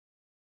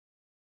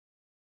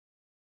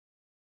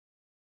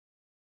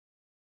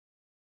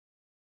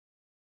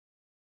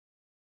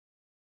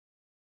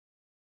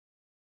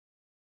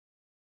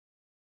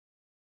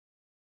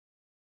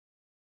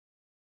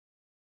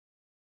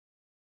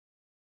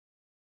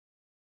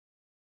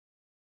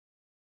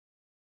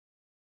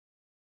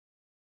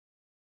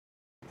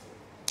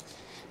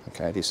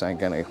So this ain't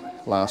going to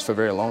last for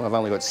very long. I've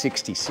only got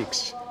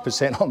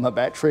 66% on my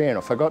battery and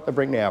I forgot to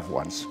bring the other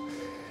ones.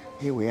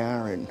 Here we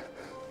are in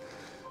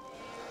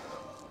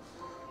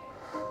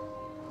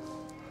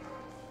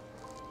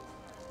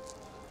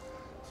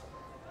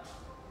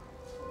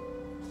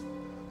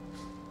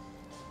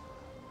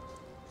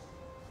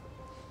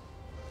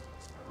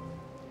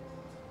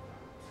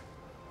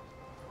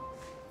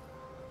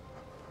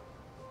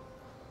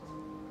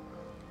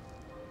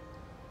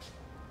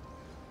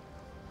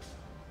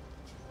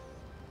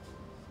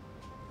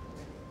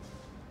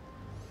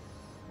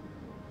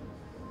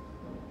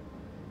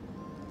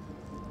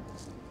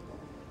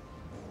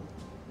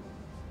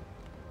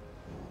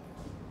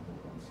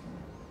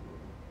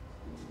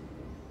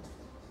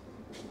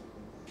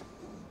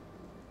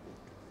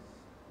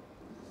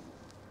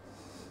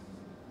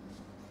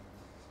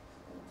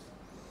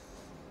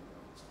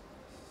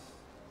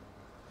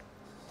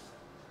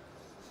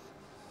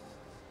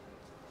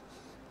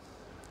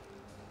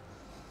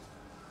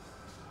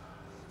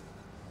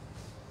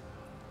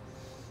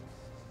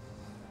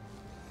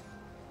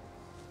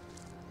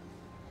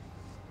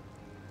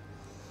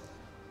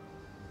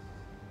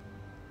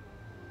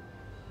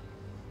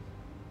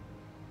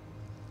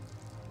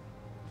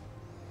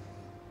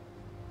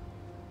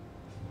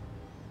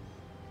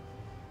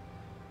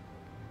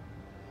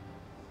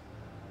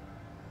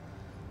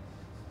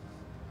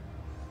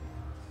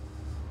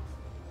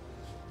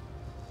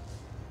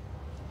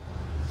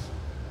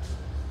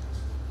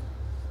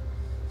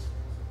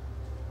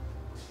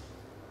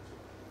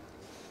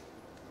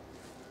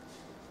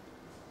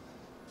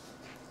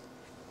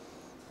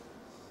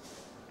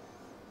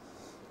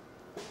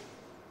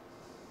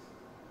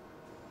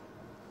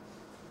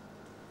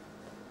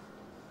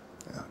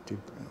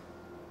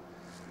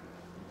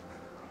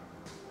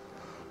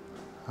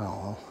oh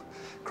well,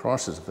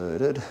 crisis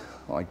averted.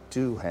 I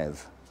do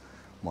have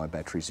my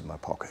batteries in my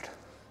pocket.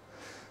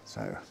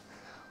 So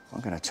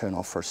I'm going to turn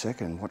off for a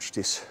second and watch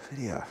this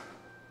video.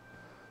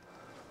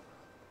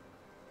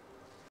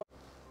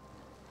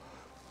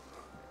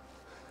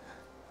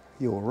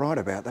 You're right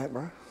about that,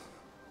 bro.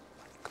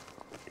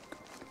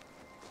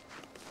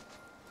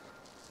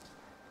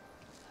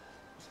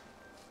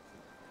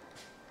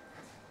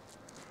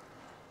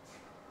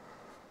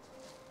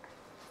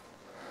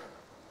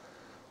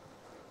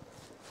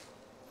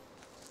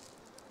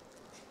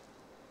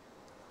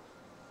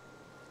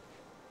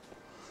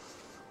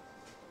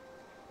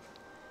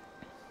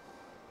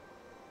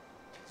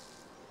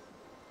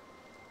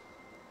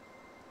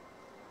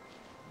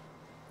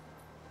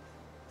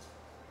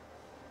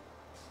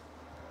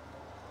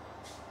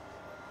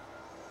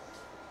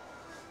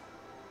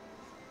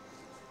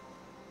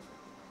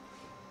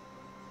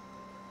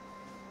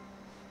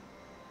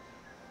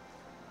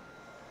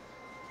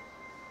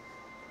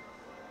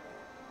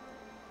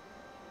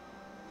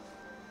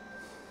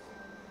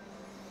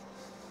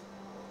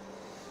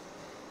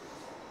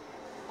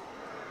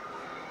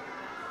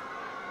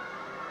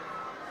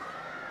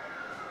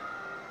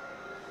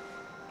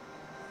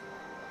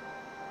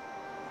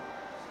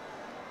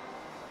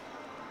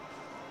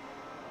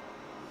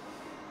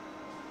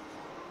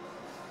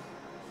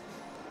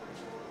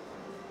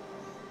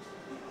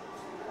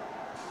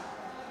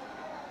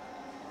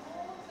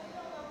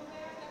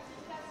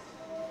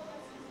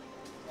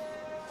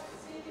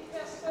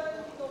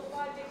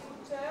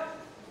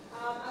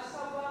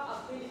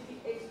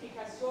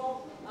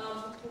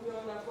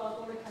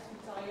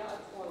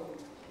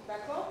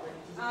 D'accord.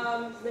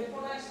 Mais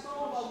pour l'instant,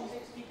 on va vous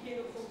expliquer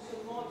le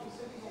fonctionnement et puis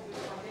ceux qui ont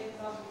besoin d'aide,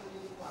 là, vous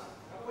venez nous voir.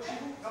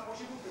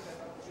 Rapprochez-vous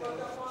peut-être. Quand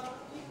on a un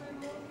petit peu de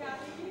monde qui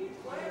arrive,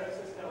 on a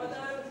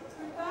un petit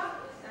plus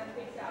tard, c'est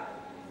impeccable.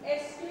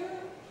 Est-ce que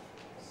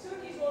ceux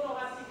qui ont leur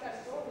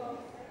application,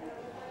 donc,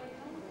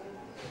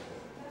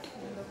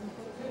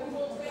 je vais vous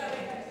montrer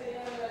avec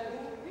l'accélérateur de la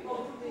loupe,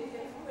 quand vous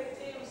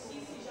fouettez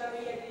aussi si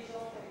jamais il y a des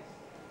gens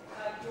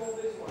qui ont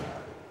besoin.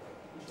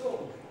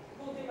 Donc,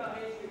 pour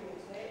démarrer, je vais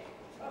montrer.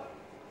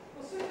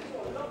 Pour ceux qui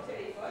ont leur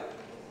téléphone,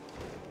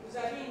 vous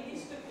avez une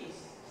liste de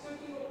pistes. Ceux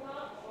qui n'ont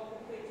pas, on va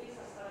compléter,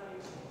 ça sera la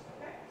même chose.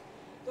 Okay?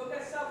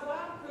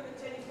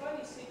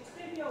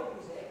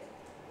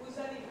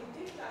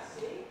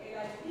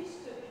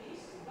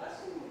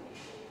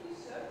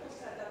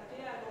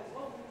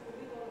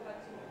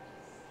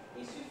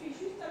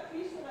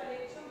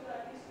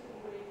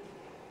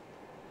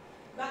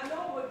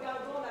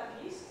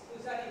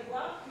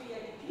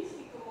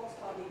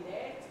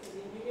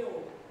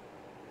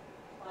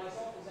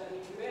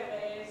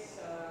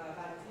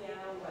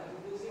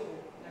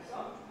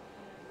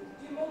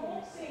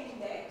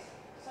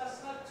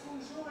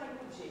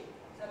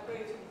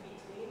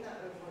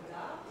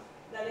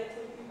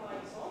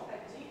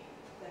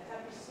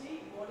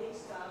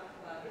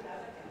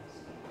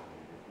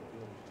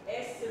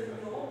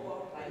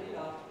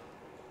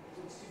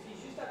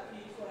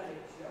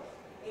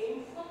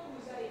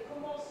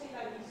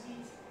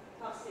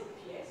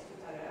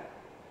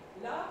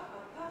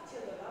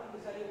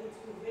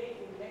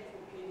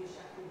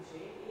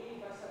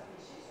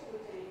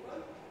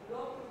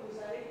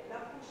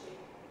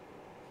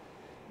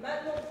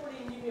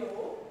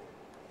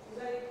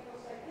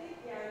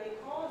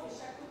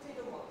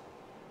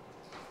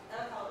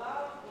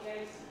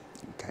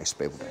 case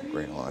people don't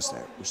realise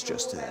that, it was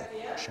just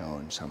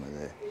showing some of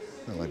the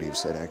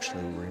relatives that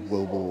actually were in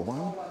World War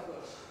One.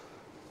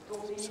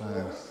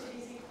 So,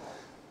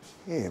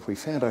 yeah, we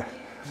found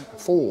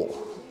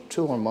 4,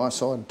 2 on my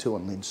side and 2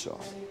 on Lynn's side.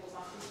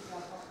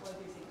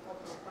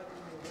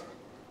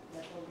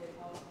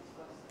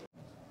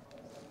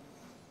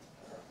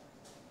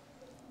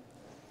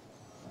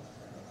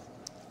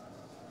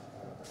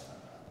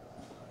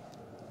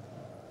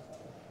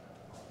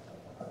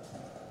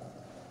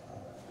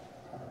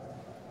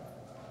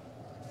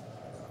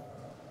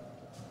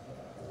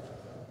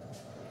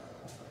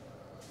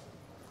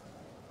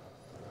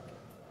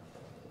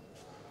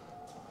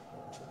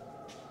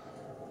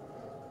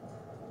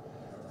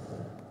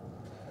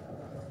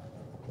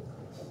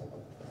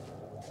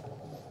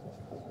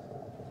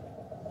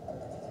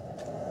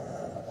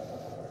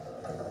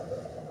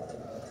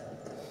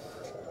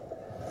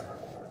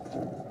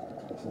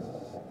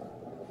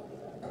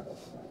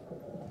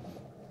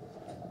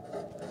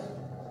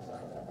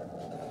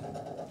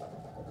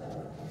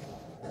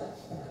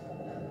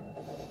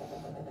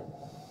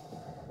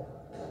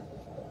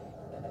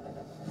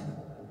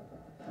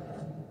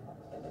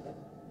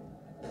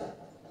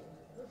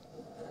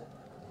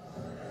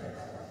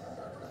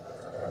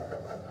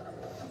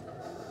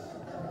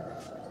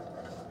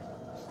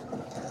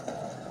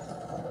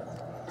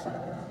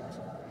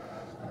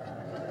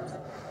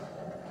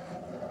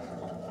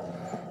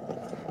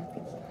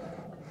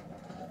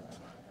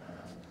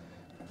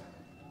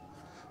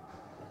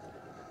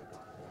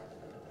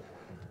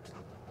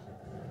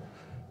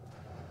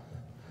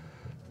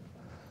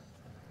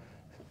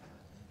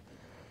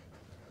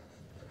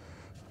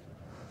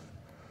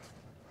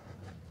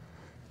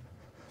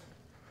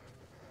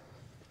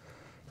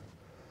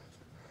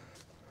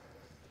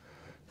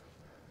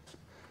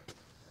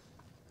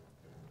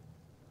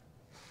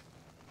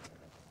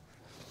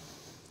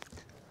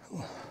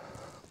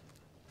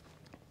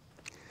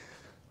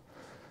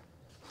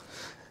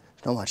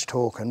 Not much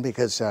talking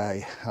because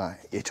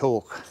you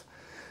talk,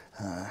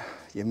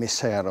 you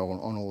miss out on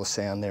all the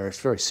sound there. It's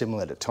very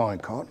similar to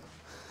Tyncott.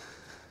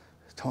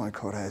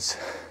 Tyncott has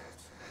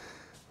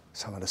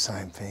some of the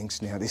same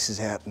things. Now this is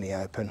out in the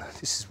open.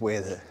 This is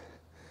where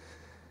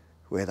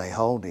they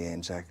hold the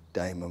Anzac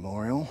Day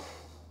Memorial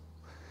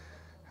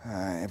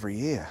every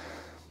year.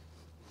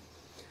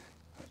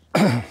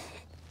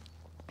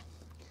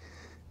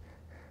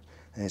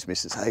 There's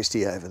Mrs.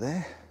 Hasty over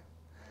there.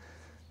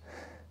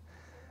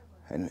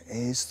 And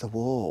here's the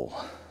wall.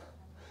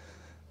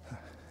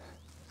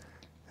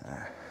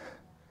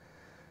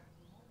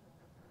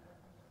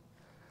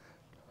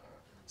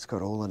 It's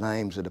got all the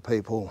names of the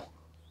people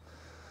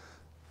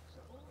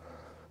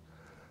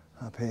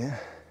up here.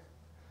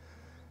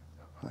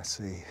 I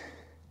see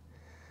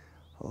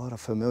a lot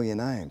of familiar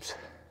names,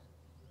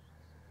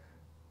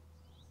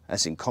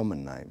 as in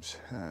common names.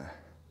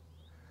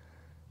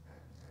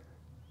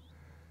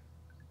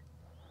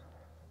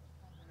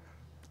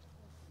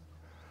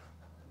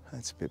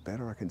 That's a bit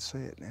better, I can see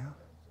it now.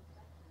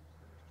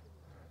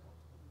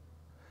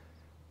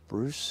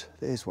 Bruce,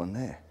 there's one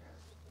there.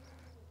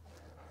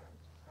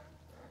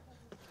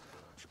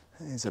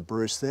 There's a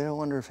Bruce there. I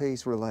wonder if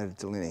he's related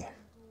to Linny.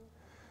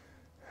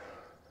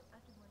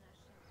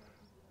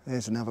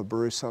 There's another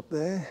Bruce up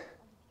there.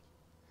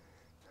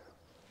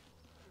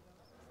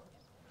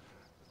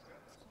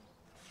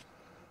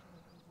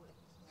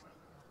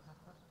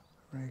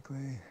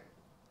 Wrigley.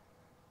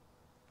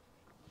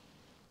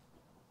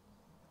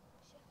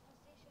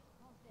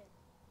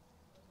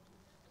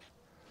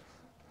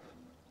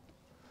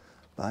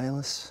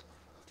 Bayliss,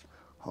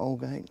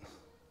 Holgate,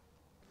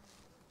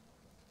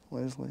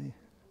 Leslie.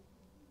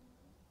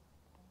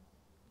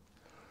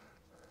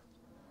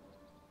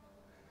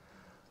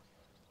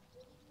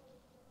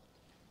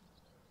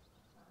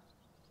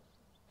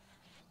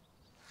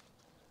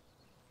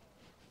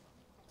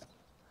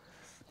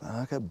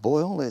 Barker,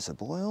 Boyle, there's a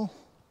Boyle.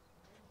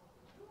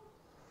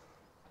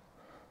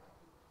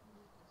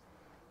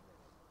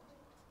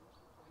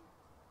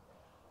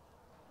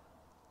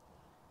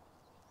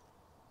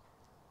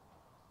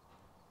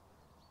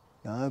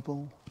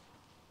 Noble,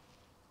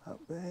 up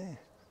there.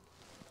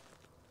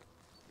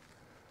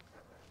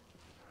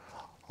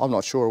 I'm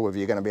not sure whether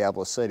you're going to be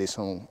able to see this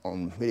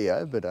on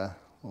video, but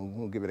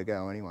we'll give it a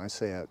go anyway,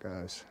 see how it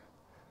goes.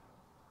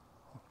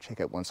 I'll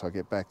check it once I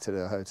get back to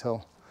the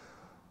hotel.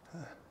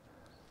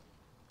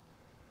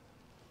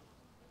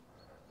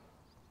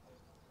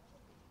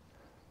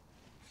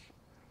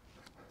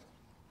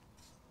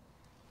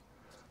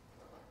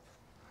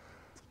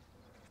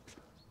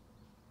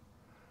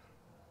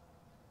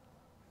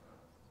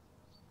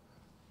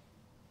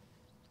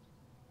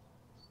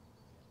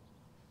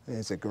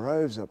 There's the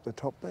Groves up the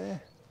top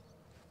there.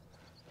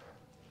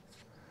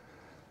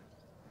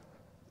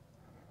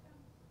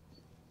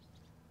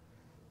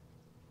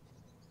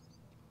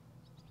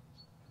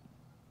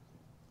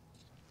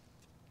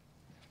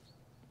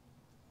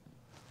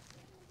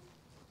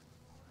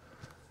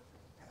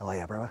 How are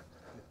you, brother?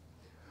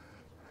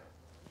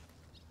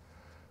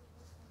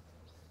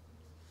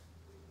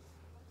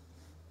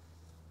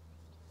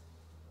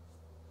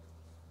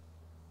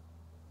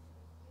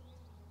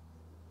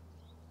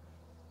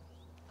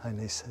 And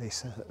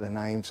the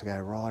names go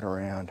right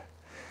around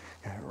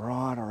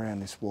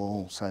this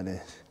wall. So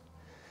there's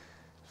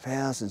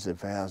thousands and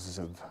thousands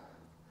of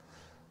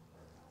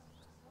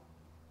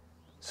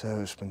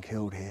servicemen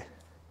killed here,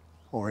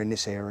 or in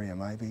this area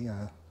maybe.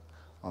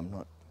 I'm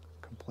not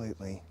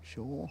completely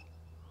sure.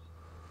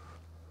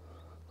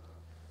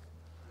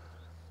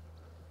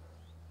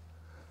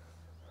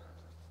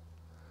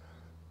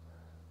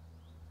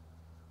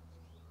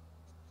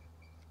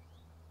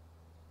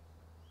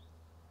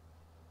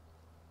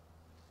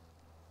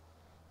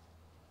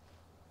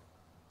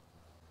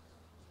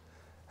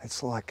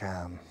 It's like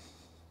Tyne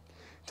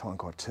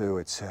 2,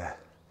 it's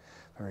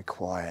very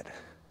quiet,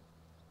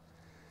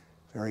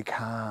 very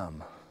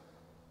calm.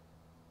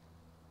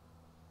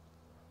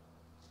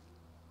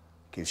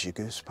 Gives you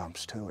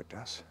goosebumps too, it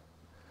does.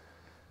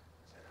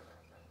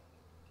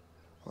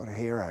 A lot of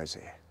heroes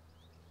here.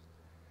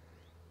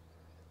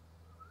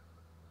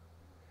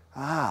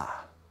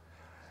 Ah,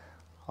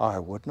 I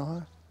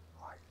wouldn't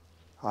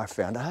I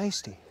found a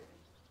hasty.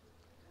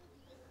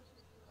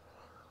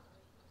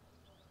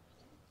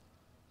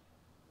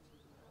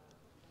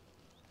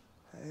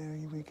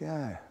 There we go.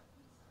 I'll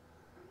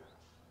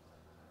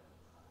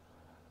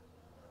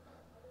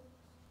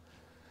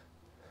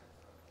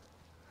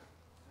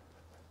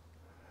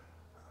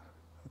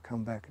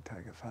come back and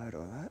take a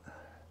photo of that.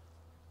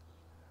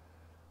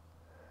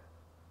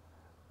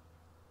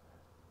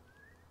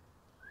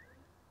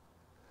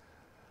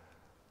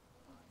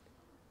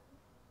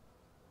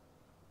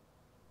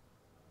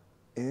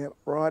 Yep,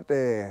 right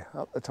there,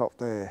 up the top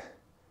there.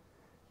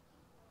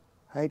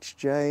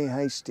 H.J.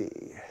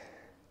 Hasty.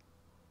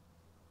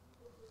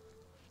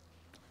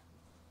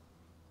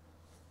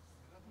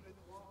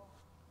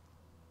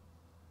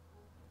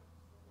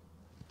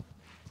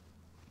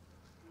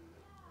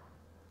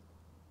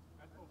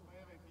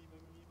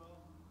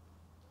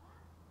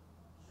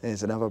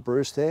 There's another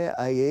Bruce there,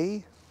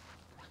 A.E.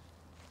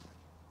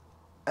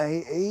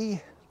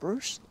 A.E.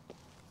 Bruce,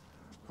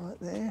 right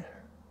there.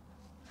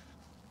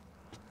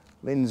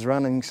 Lynn's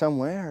running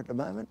somewhere at the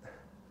moment.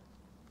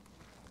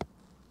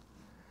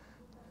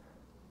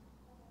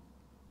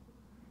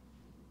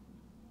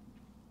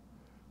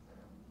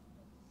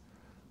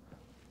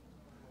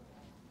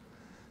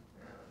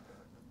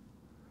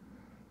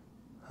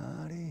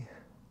 Hardy,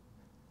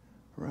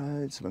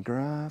 Rhodes,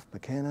 McGrath,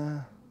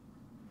 McKenna,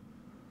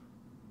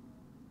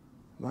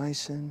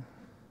 Mason,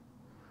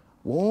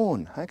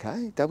 Warren,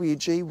 okay,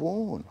 W.G.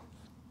 Warren.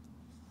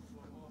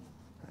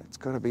 It's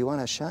got to be one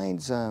of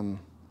Shane's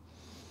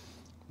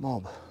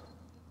mob.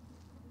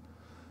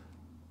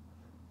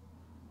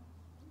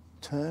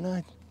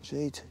 Turner,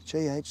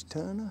 G.H.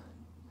 Turner.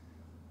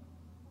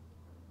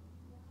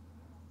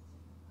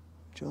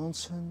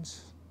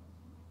 Johnson's.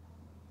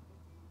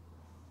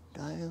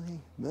 Daly,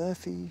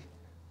 Murphy.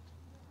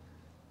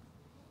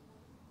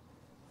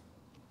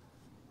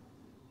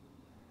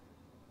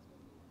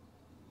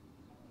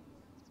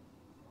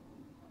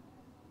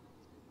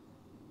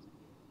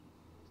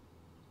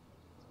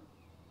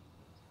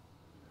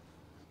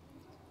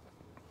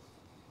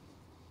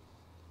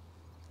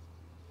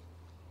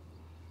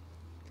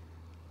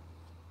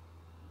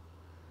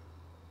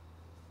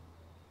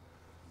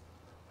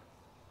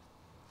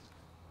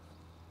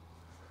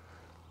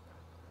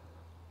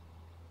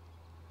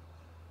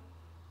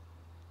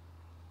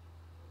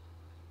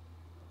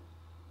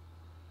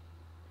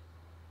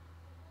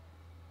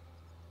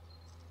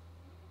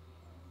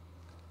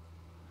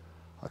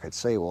 I could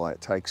see why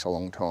it takes a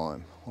long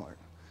time. Like,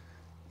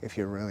 if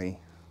you really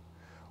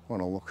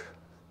want to look,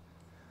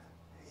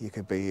 you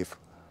could be here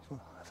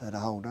for the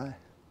whole day.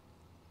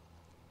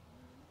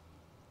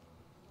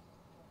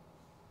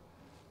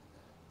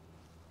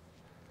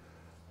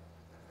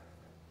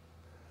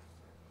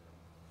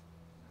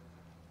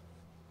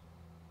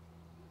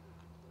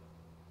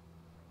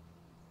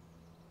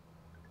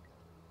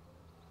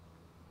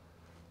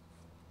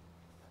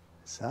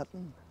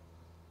 Sutton.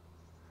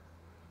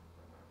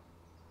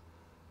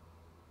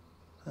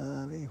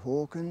 Harvey,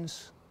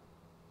 Hawkins,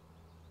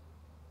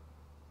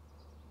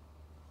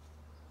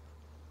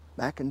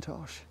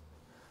 McIntosh,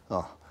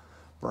 oh,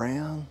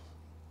 Brown,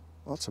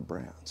 lots of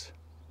Browns.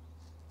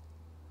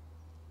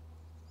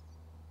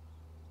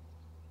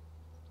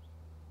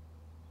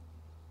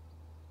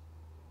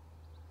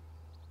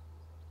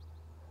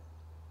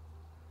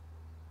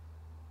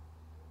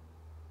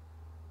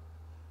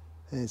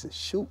 There's a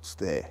Schultz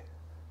there.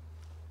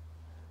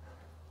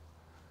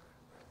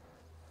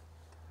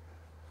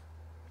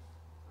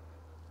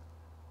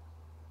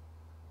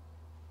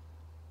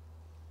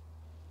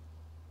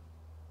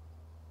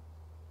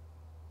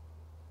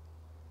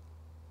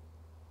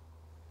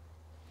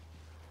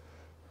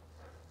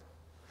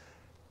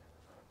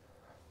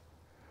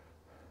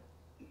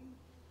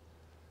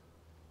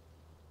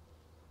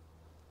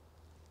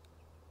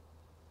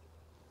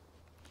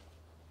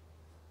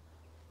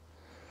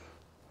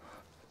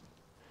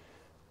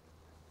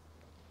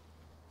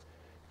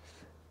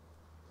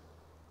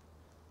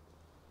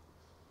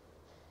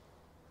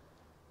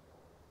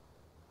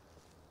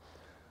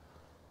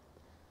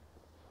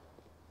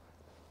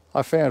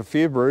 I found a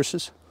few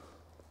Bruces.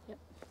 Yep.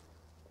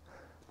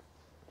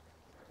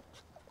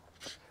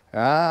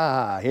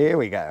 Ah, here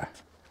we go.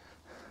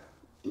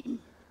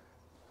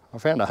 I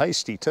found a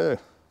hasty too.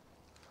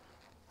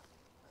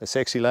 The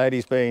sexy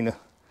lady's been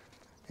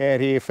out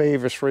here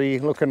feverishly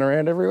looking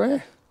around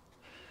everywhere.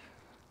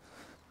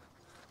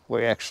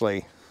 We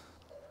actually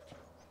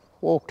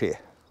walked here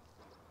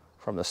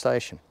from the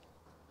station.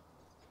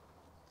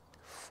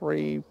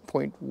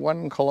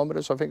 3.1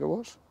 kilometres, I think it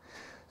was.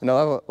 And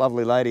a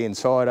lovely lady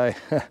inside,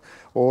 eh?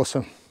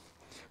 Awesome,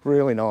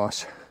 really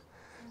nice.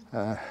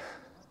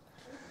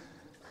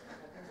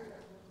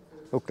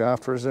 Looked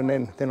after us, and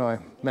then I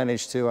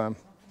managed to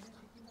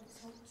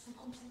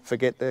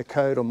forget the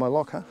code on my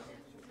locker.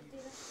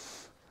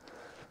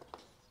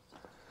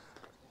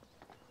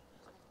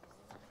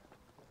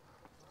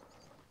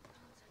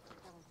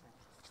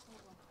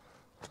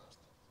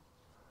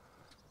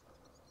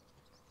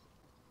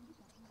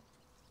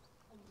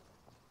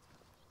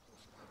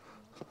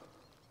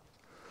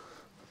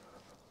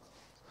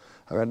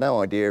 I've got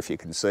no idea if you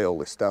can see all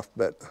this stuff,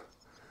 but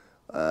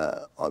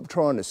I'm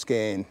trying to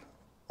scan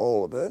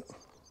all of it.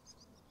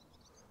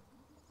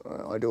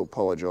 I do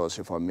apologise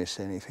if I miss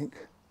anything.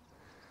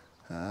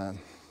 I've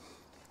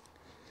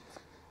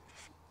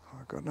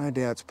got no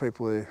doubts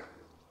people who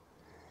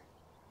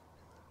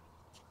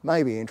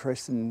may be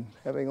interested in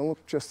having a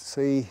look just to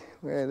see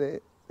where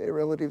their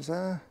relatives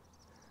are.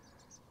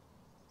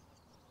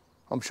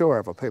 I'm sure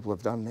other people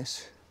have done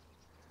this.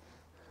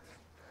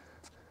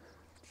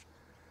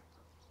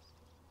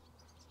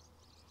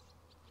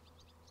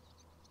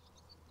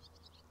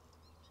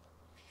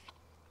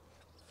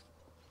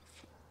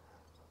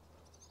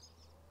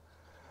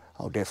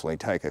 I'll definitely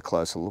take a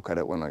closer look at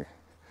it when I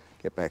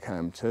get back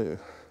home too,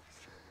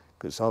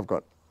 because I've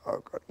got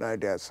no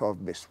doubts I've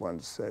missed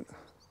ones that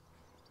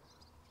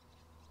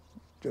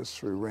just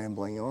through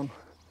rambling on.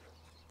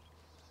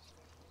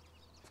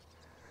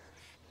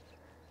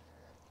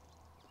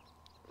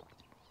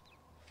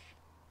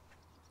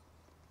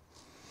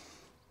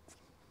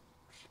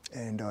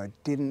 And I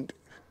didn't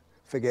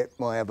forget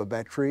my other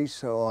batteries,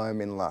 so I'm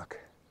in luck.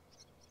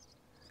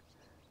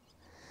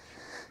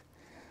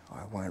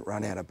 I won't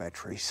run out of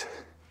batteries.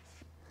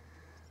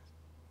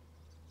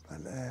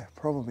 But the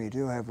problem you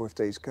do have with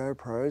these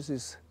GoPros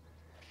is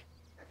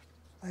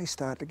they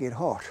start to get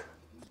hot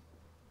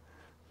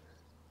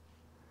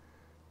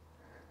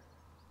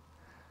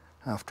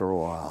after a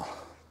while.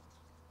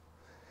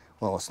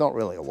 Well, it's not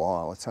really a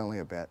while, it's only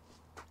about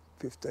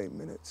 15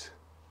 minutes.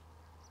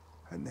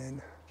 And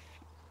then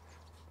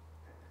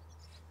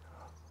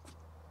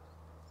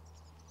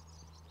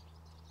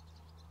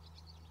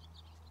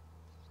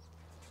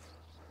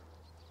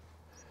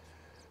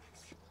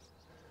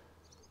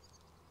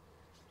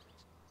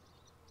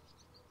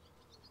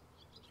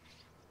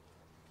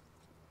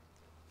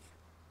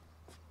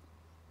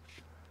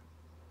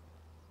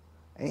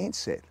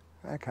Ansett.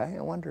 Okay,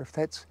 I wonder if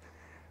that's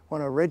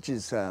one of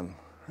Reg's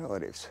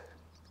relatives.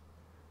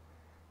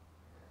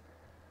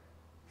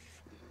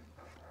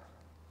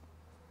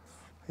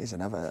 Here's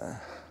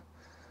another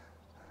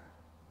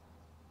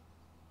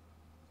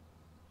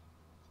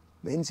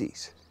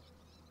Menzies.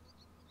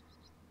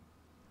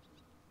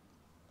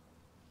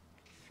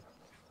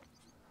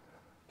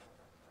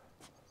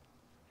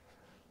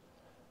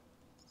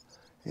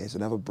 Here's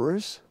another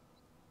Bruce.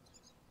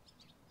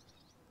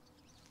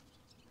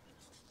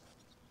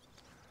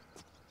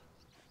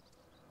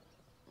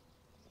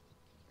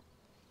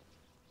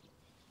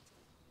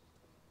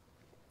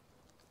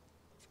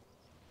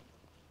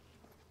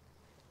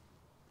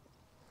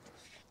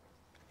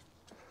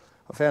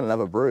 I found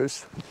another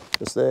Bruce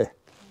just there.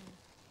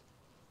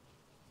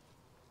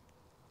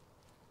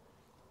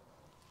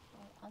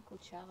 Well, Uncle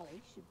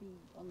Charlie should be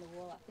on the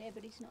wall up there,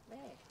 but he's not there.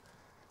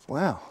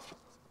 Wow.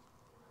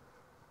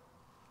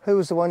 Who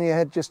was the one you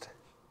had just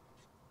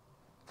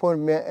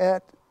pointed me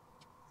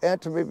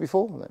out to me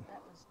before then?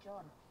 That was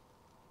John.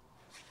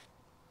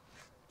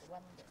 The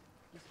one that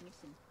is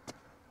missing.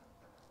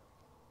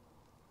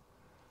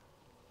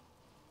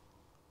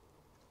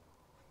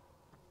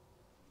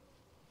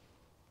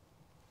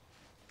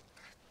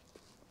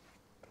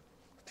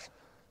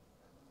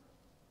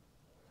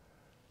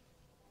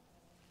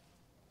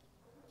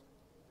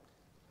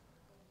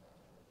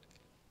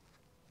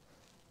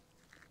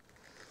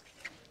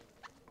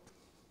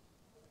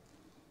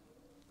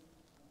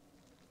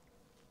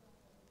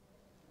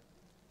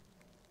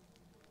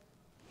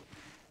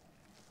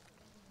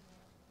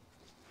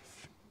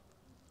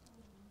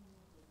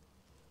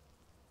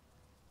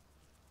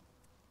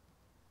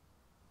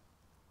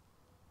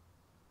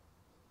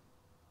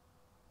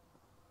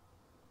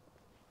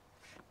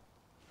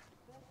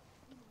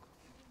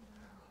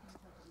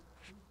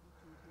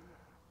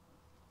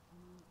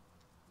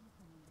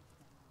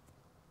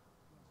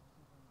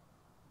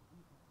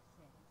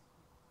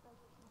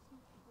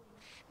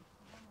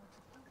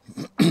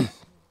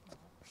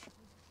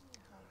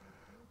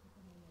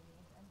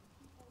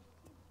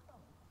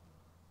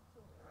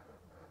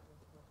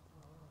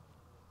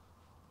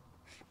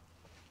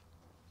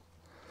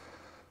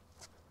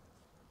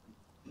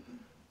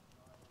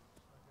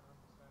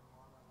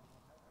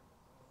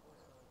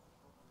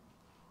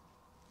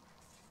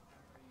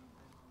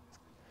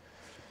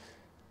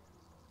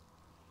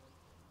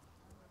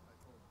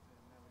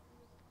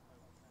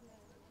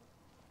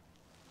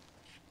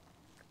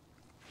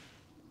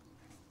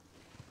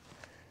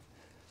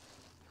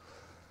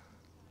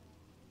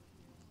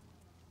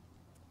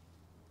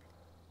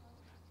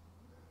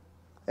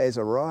 There's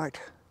a right.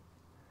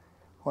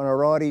 One of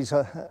Righty's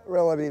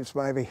relatives,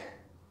 maybe.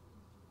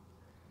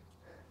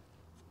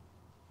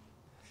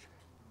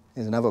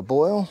 There's another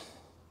boil.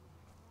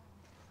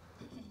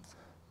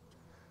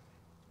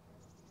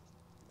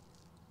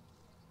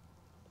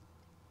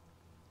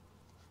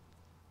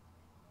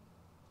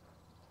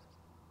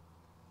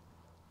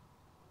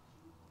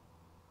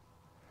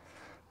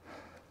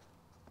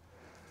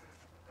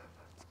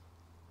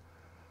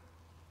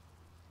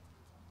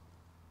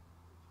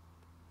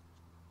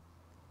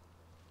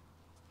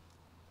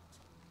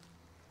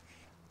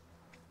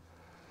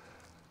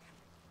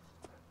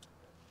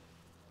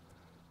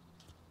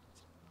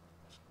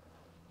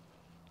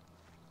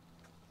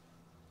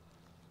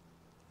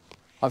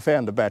 I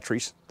found the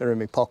batteries. They're in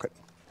my pocket.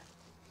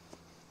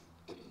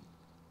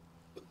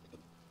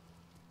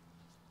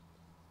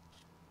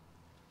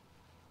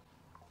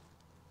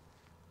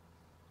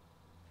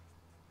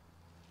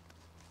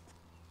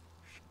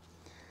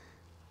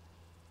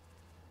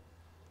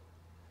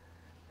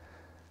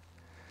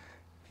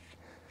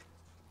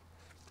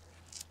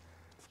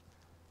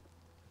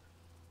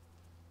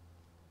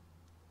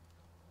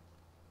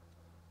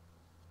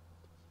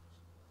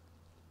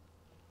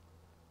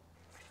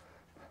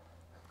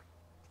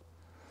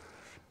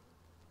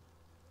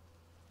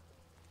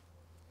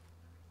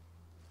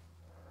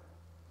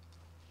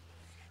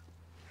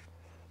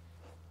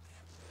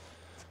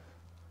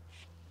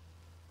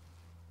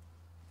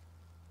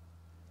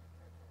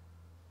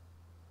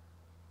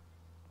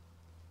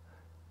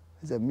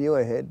 There's a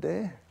Muir head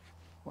there.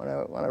 One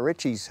of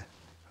Richie's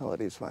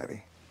relatives,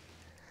 maybe.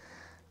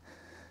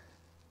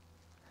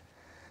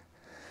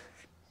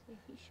 See,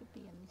 he should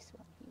be in this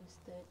one. He was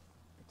 3rd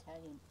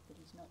Battalion, but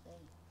he's not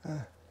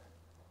there.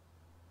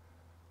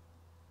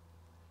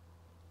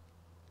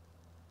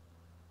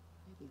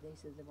 Maybe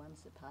these are the ones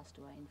that passed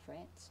away in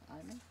France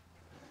only?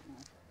 No.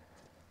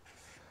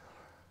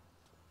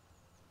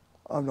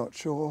 I'm not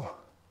sure.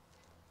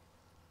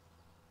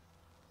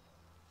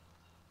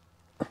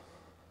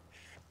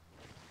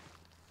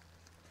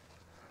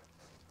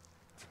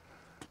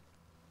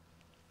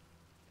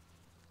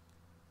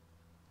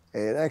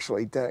 It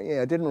actually,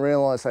 yeah, I didn't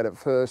realise that at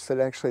first. It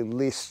actually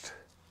lists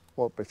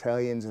what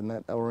battalions and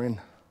that they were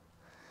in.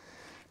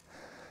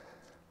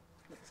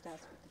 It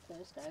starts with the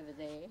 1st over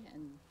there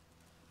and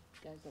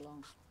goes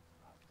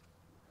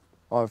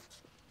along.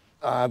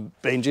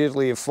 I've been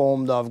gently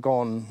informed I've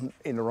gone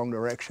in the wrong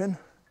direction.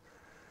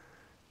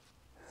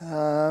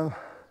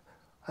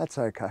 That's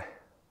okay.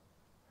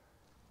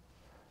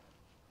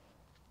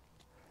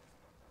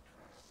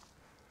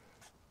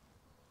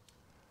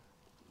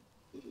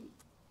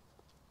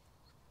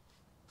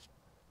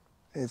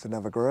 There's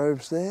another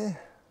Groves there.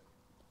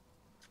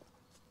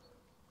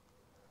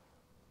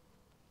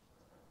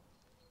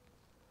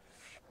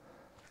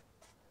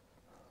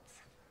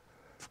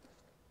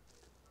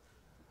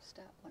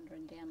 Start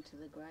wandering down to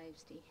the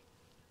graves, dear.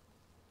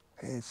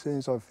 Yeah, as soon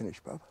as I've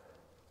finished, bub.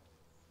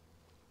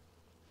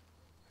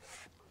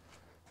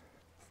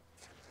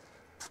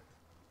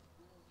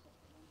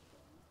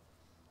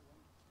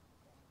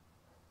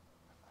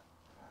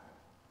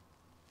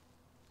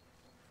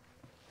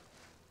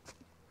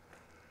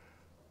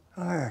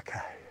 Okay.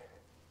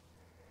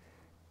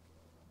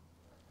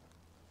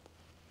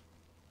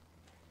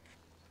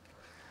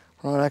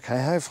 Right,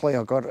 okay, hopefully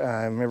I've got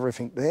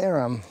everything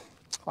there.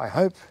 I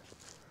hope,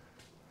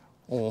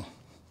 or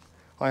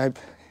I hope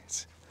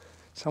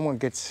someone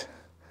gets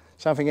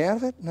something out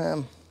of it.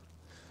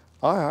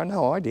 I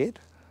know I did.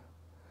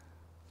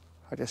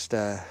 I just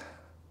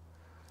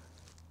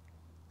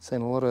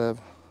seen a lot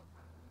of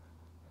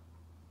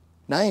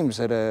names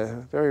that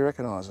are very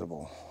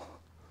recognisable.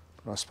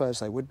 But I suppose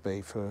they would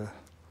be for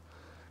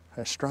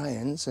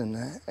Australians and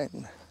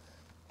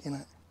you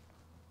know.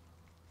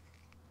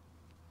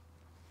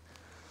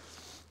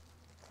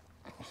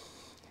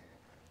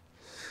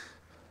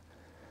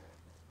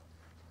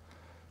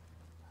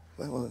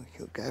 Well,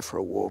 we'll go for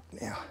a walk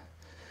now.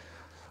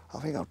 I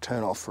think I'll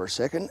turn off for a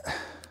second.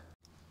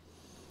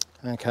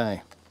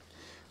 Okay,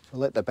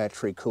 we'll let the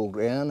battery cool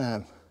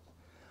down.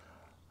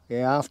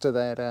 Yeah, after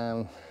that,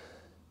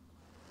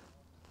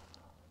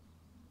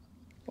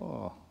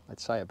 oh,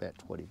 let's say about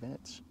 20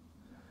 minutes.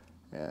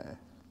 Yeah,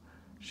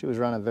 she was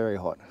running very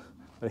hot.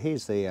 But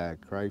here's the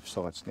grave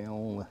sites now,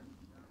 all the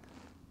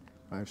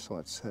grave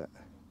sites.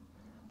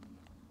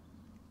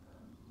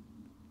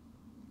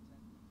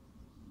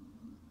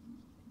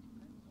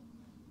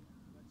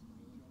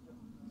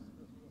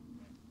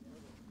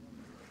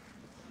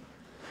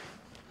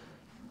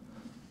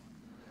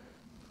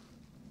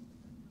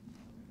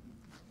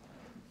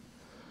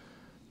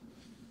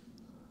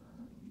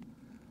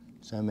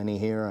 So many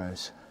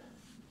heroes.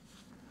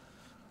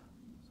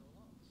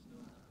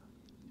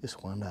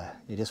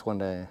 You just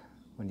wonder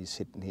when you're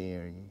sitting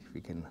here if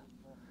you can.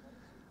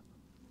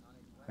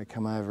 They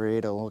come over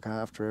here to look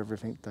after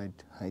everything.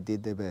 They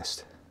did their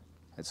best.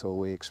 That's all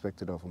we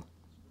expected of them.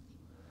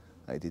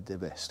 They did their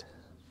best.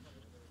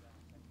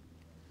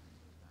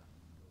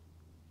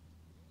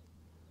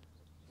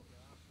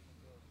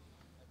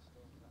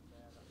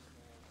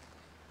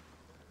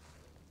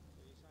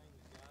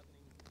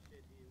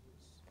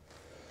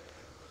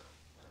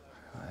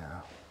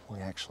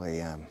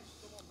 actually,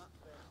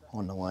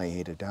 on the way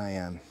here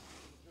today,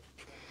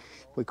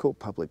 we caught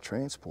public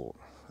transport.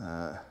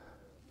 I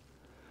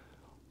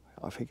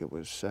think it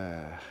was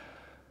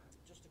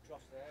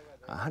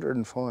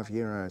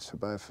 €105 for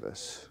both of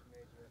us,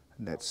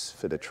 and that's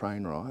for the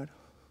train ride.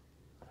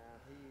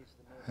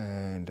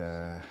 And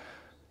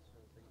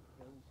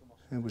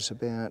it was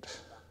about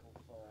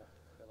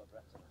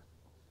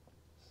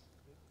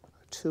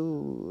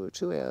 2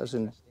 hours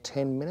and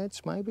 10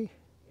 minutes maybe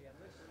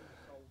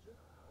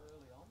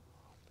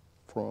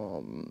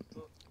from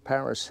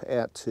Paris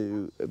out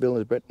to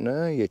Villers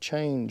Bretonneux. You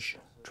change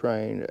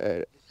train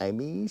at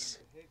Amiens.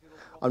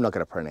 I'm not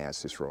going to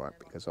pronounce this right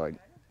because I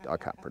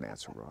can't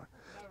pronounce it right.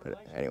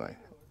 But anyway,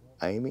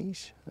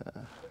 Amiens.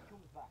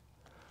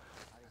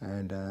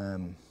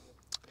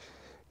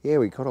 Yeah,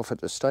 we got off at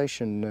the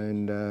station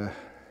and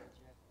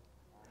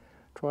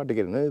tried to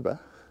get an Uber.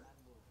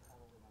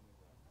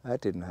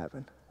 That didn't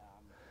happen.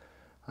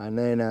 And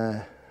then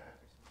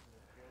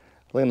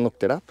Len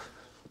looked it up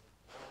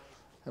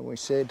and we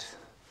said,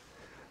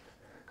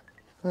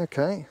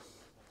 okay,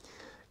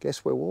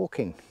 guess we're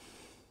walking.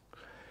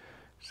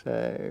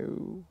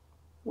 So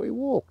we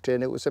walked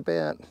and it was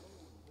about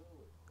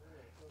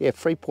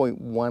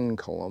 3.1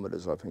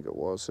 kilometres I think it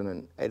was,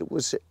 and it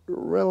was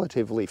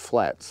relatively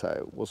flat, so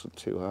it wasn't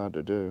too hard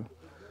to do.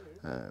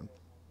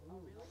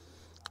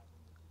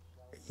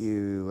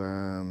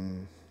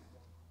 You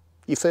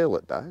feel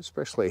it though,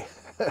 especially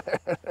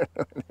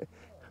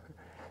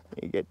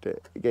you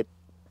get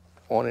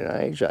on in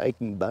age,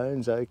 aching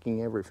bones,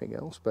 aching everything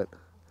else, but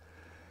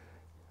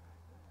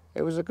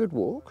it was a good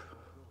walk.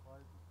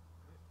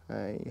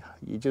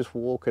 You're just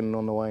walking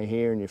on the way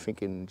here and you're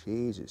thinking,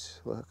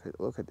 Jesus,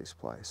 look at this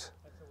place.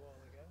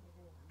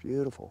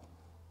 Beautiful.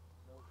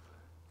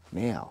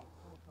 Now,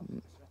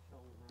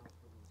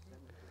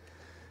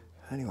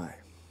 anyway,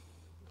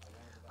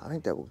 I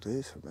think that will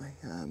do for me.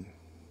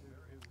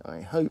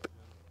 I hope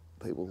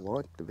people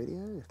liked the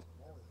video.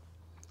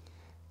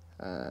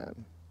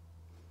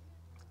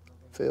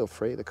 Feel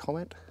free to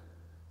comment.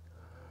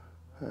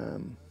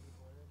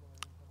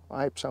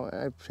 I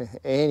hope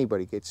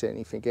anybody gets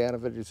anything out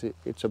of it.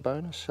 It's a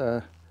bonus.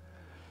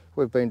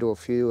 We've been to a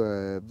few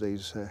of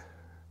these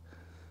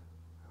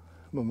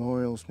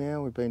memorials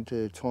now. We've been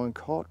to Tyne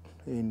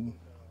in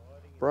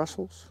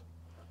Brussels.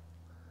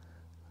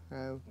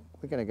 We're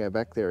going to go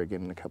back there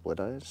again in a couple of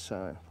days,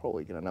 so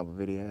probably get another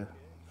video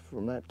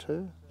from that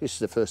too. This is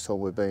the first time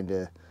we've been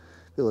to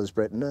Villers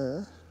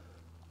Bretonneux.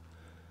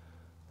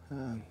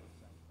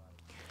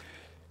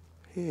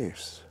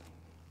 Yes.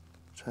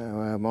 So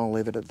I'll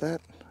leave it at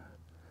that.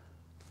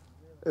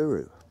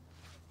 Uru.